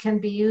oil that can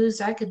be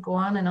used. I could go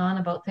on and on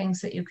about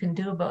things that you can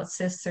do about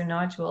cysts or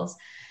nodules.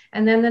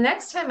 And then the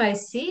next time I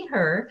see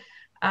her,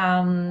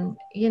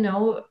 you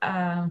know,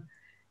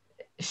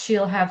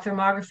 she'll have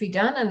thermography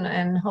done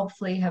and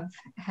hopefully have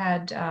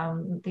had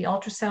the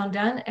ultrasound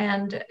done.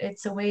 And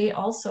it's a way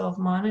also of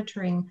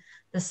monitoring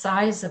the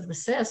size of the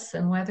cysts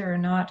and whether or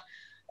not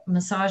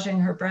massaging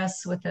her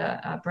breasts with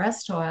a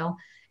breast oil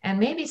and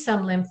maybe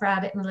some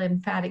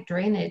lymphatic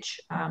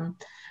drainage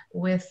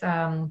with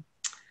a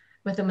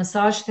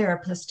massage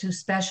therapist who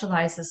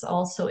specializes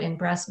also in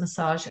breast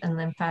massage and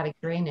lymphatic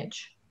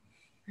drainage.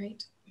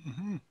 Right.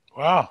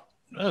 Wow.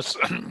 That's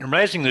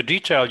amazing, the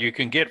detail you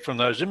can get from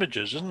those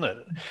images, isn't it?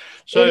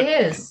 So it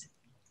is.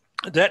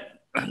 That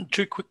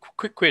two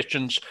quick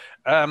questions.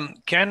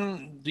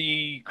 Can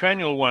the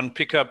cranial one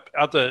pick up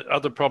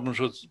other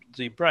problems with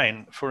the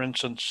brain? For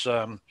instance,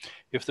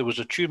 if there was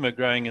a tumor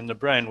growing in the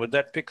brain, would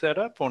that pick that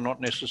up or not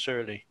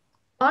necessarily?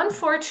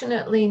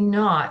 Unfortunately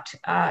not.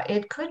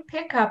 It could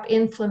pick up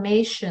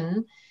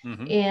inflammation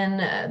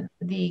in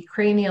the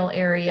cranial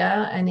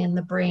area and in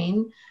the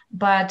brain,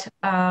 but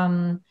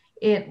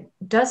it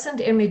doesn't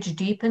image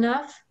deep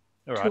enough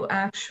to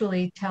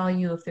actually tell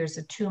you if there's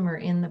a tumor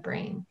in the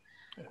brain.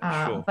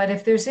 Sure. But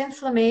if there's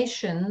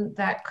inflammation,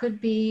 that could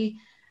be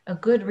a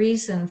good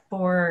reason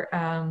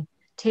for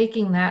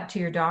taking that to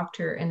your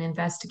doctor and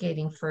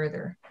investigating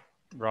further.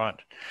 Right.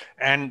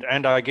 And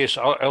I guess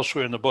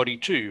elsewhere in the body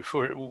too,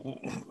 for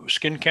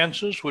skin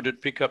cancers, would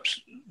it pick up,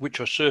 which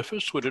are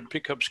surface, would it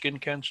pick up skin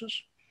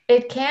cancers?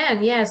 It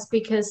can, yes,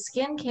 because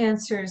skin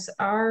cancers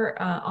are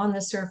on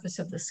the surface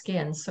of the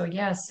skin. So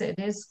yes, it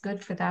is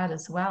good for that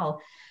as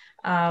well.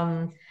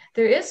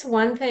 There is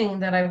one thing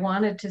that I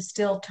wanted to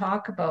still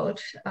talk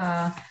about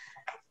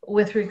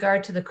with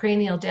regard to the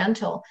cranial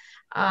dental.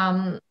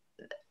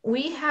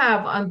 We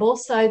have on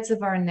both sides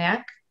of our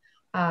neck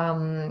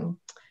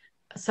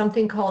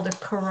something called a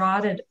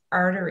carotid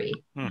artery.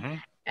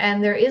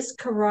 And there is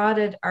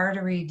carotid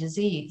artery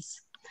disease.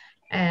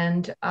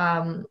 And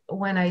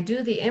when I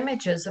do the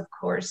images, of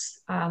course,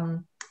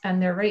 and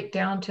they're right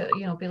down to,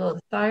 you know, below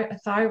the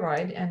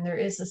thyroid, and there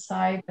is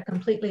a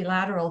completely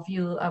lateral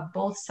view of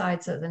both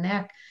sides of the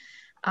neck.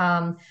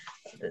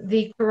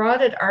 The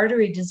carotid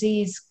artery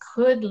disease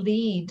could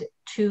lead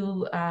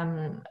to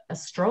a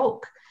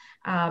stroke.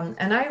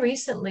 And I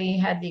recently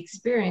had the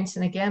experience,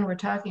 and again, we're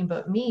talking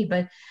about me,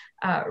 but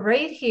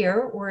right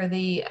here where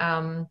the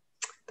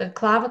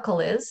clavicle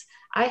is,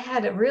 I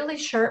had a really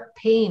sharp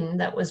pain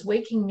that was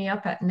waking me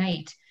up at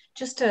night,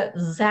 just a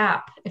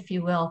zap, if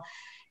you will.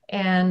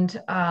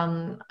 And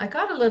I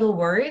got a little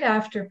worried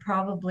after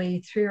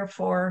probably 3 or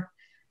 4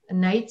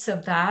 nights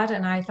of that.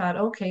 And I thought,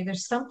 okay,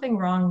 there's something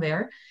wrong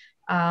there.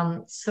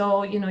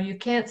 So, you know, you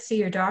can't see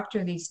your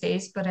doctor these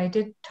days, but I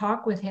did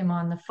talk with him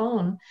on the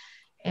phone.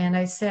 And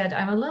I said,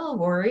 I'm a little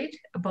worried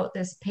about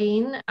this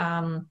pain.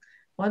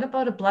 What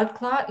about a blood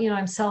clot? You know,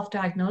 I'm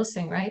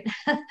self-diagnosing, right?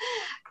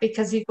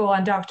 Because you go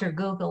on Dr.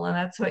 Google and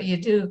that's what you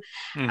do.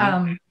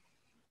 Mm-hmm.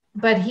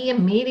 But he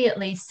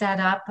immediately set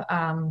up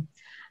an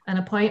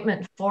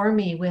appointment for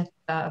me with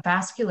a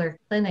vascular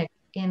clinic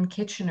in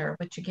Kitchener,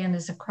 which again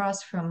is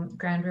across from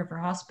Grand River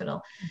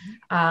Hospital.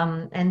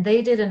 And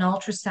they did an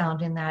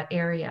ultrasound in that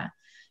area.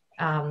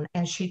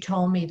 And she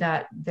told me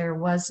that there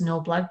was no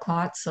blood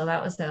clots, so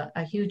that was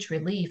a huge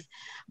relief.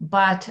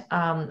 But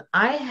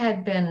I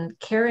had been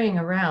carrying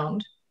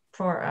around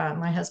for,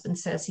 my husband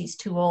says he's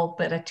too old,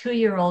 but a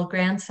 2-year-old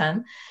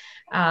grandson.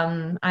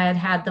 I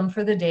had them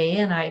for the day,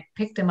 and I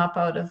picked him up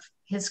out of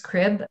his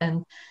crib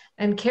and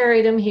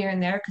carried him here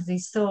and there because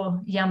he's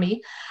so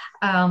yummy.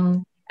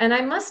 And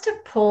I must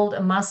have pulled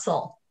a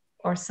muscle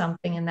or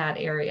something in that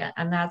area,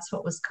 and that's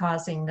what was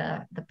causing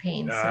the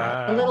pain.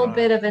 So a little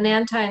bit of an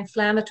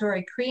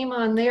anti-inflammatory cream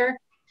on there,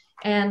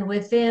 and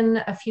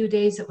within a few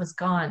days it was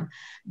gone.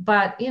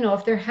 But you know,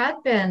 if there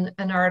had been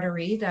an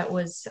artery that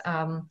was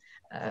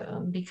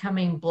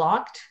becoming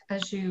blocked,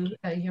 as you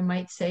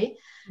might say,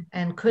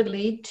 and could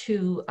lead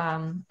to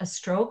a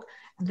stroke,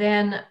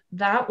 then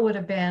that would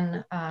have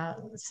been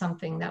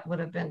something that would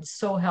have been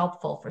so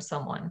helpful for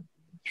someone.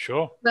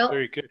 Sure. Well,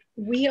 very good.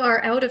 We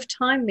are out of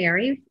time,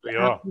 Mary. We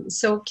are.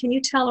 So can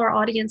you tell our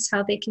audience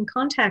how they can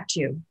contact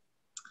you?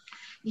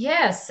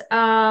 Yes,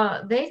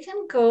 they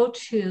can go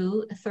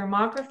to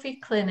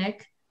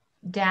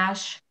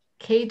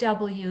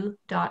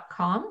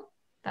thermographyclinic-kw.com.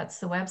 That's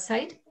the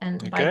website.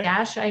 And by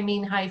dash, I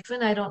mean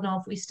hyphen. I don't know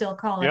if we still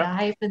call it a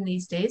hyphen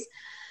these days.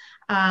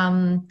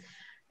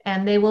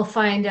 And they will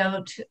find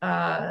out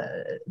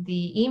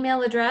the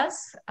email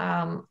address.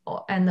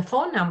 And the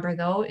phone number,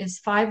 though, is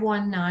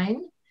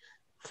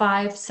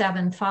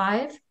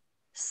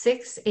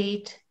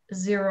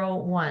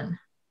 519-575-6801.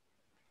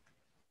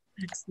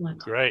 Excellent.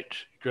 Great.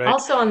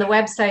 Also on the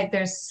website,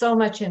 there's so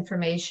much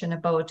information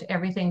about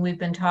everything we've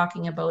been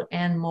talking about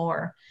and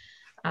more.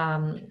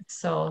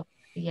 So,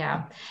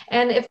 yeah.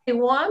 And if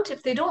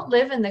they don't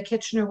live in the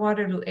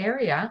Kitchener-Waterloo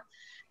area,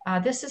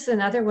 this is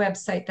another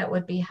website that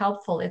would be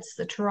helpful. It's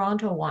the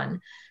Toronto one,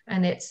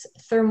 and it's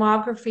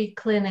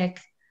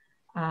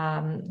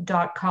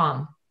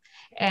thermographyclinic.com.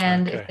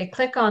 And if they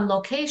click on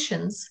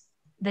locations,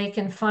 they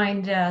can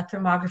find a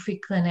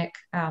thermography clinic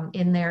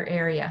in their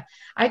area.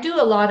 I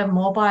do a lot of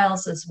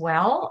mobiles as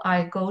well.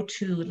 I go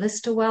to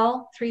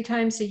Listowel 3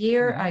 times a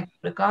year. I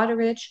go to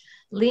Goderich,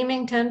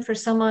 Leamington for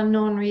some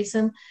unknown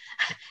reason.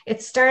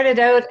 It started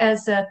out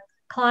as a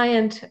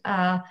client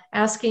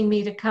asking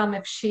me to come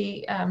if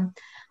she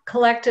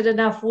collected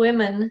enough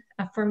women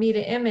for me to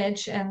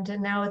image, and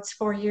now it's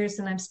 4 years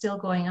and I'm still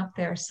going up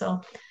there.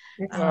 So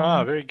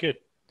very good.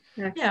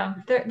 Yeah,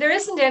 there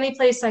isn't any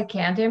place I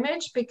can't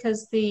image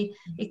because the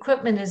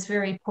equipment is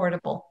very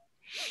portable.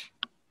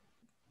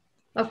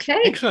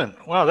 Okay.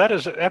 Excellent. Wow, that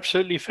is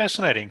absolutely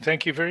fascinating.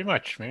 Thank you very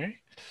much,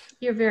 Mary.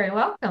 You're very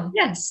welcome.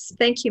 Yes,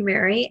 thank you,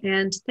 Mary.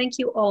 And thank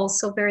you all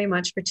so very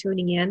much for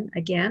tuning in.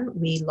 Again,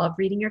 we love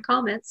reading your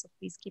comments, so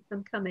please keep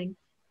them coming.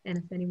 And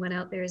if anyone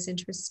out there is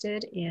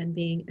interested in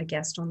being a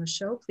guest on the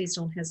show, please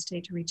don't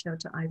hesitate to reach out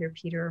to either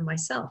Peter or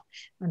myself.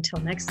 Until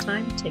next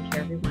time, take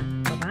care,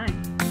 everyone. Bye-bye.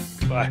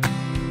 Bye.